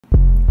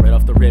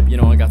off the rip, you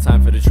know I got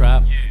time for the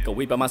trap. Go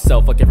weep by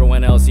myself, fuck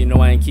everyone else, you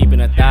know I ain't keeping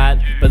it that.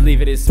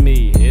 Believe it, it's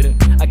me, hit it.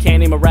 I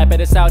can't even rap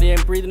it, it's out here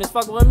and breathing, it's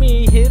fucking with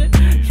me, hit it.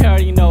 You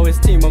already know it's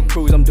Timo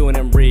Cruz, I'm doing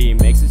them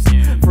remixes.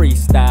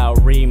 Freestyle,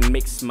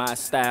 remix my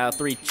style,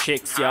 3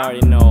 chicks, you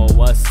already know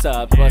what's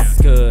up, what's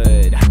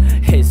good.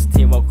 It's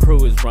Timo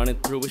Cruz running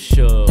through a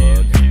shug.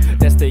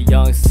 That's the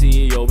young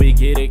CEO, we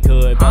get it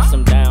good. Bust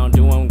them down,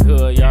 do them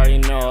good, you already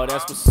know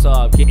that's what's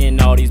up.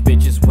 Getting all these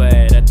bitches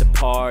wet at the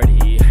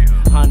party.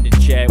 On the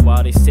jet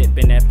while they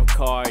sipping at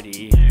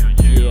Bacardi.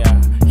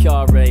 Yeah, you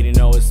already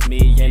know it's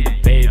me and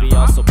Dababy,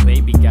 also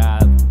baby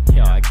God.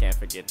 Yo, I can't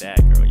forget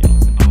that girl, you know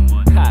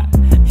what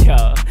I'm saying?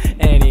 Yo,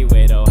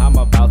 anyway though, I'm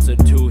about to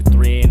do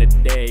 3 in a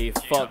day.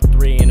 Fuck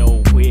 3 in a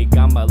week,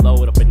 I'ma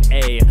load up an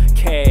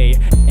AKAR.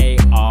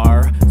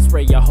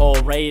 Spray your whole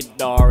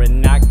radar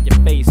and knock your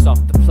face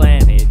off the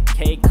planet.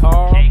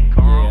 K-Carl?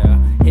 Yeah,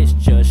 it's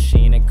just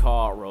Sheen and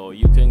Carl.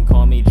 You can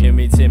call me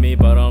Jimmy Timmy,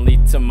 but only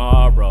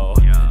tomorrow.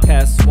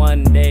 Past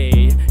 1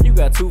 day, you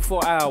got 2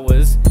 4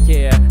 hours.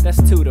 Yeah, that's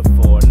 2 to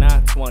 4,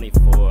 not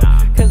 24.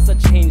 Cause I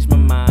changed my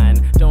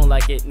mind, don't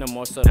like it no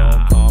more, so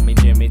don't call me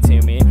Jimmy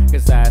Timmy.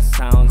 Cause that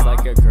sounds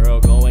like a girl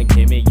going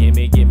gimme,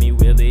 gimme, gimme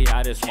Willie.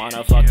 I just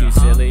wanna fuck you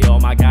silly. Oh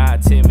my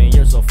god, Timmy,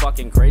 you're so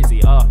fucking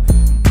crazy.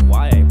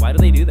 Why do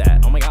they do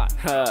that? Oh my god.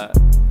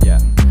 Yeah,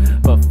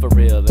 but for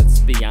real, let's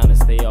be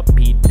honest, they all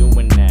be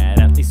doing that.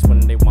 At least when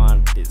they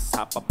want this,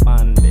 hop up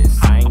on this.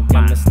 I ain't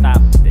gonna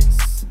stop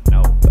this,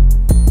 no.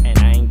 And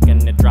I ain't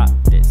gonna drop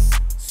this,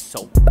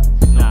 so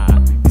nah,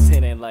 cause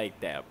it ain't like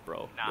that,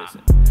 bro.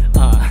 Listen,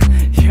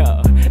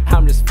 yo,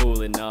 I'm just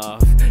fooling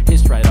off.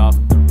 It's right off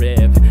the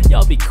rip,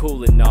 y'all be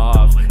cooling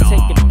off.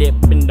 Take a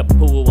dip in the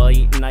pool while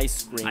eating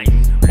ice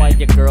cream. While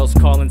your girls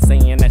calling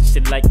saying that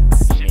shit like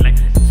me.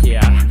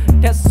 Yeah,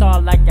 that's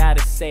all I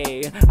gotta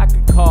say. I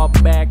could call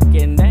back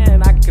and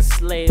then I could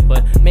slay,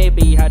 but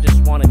maybe I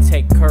just wanna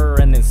take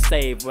her and then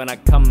save when I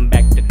come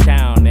back to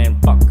town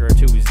and fuck her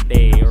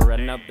Tuesday or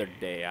another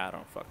day. I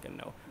don't fucking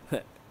know.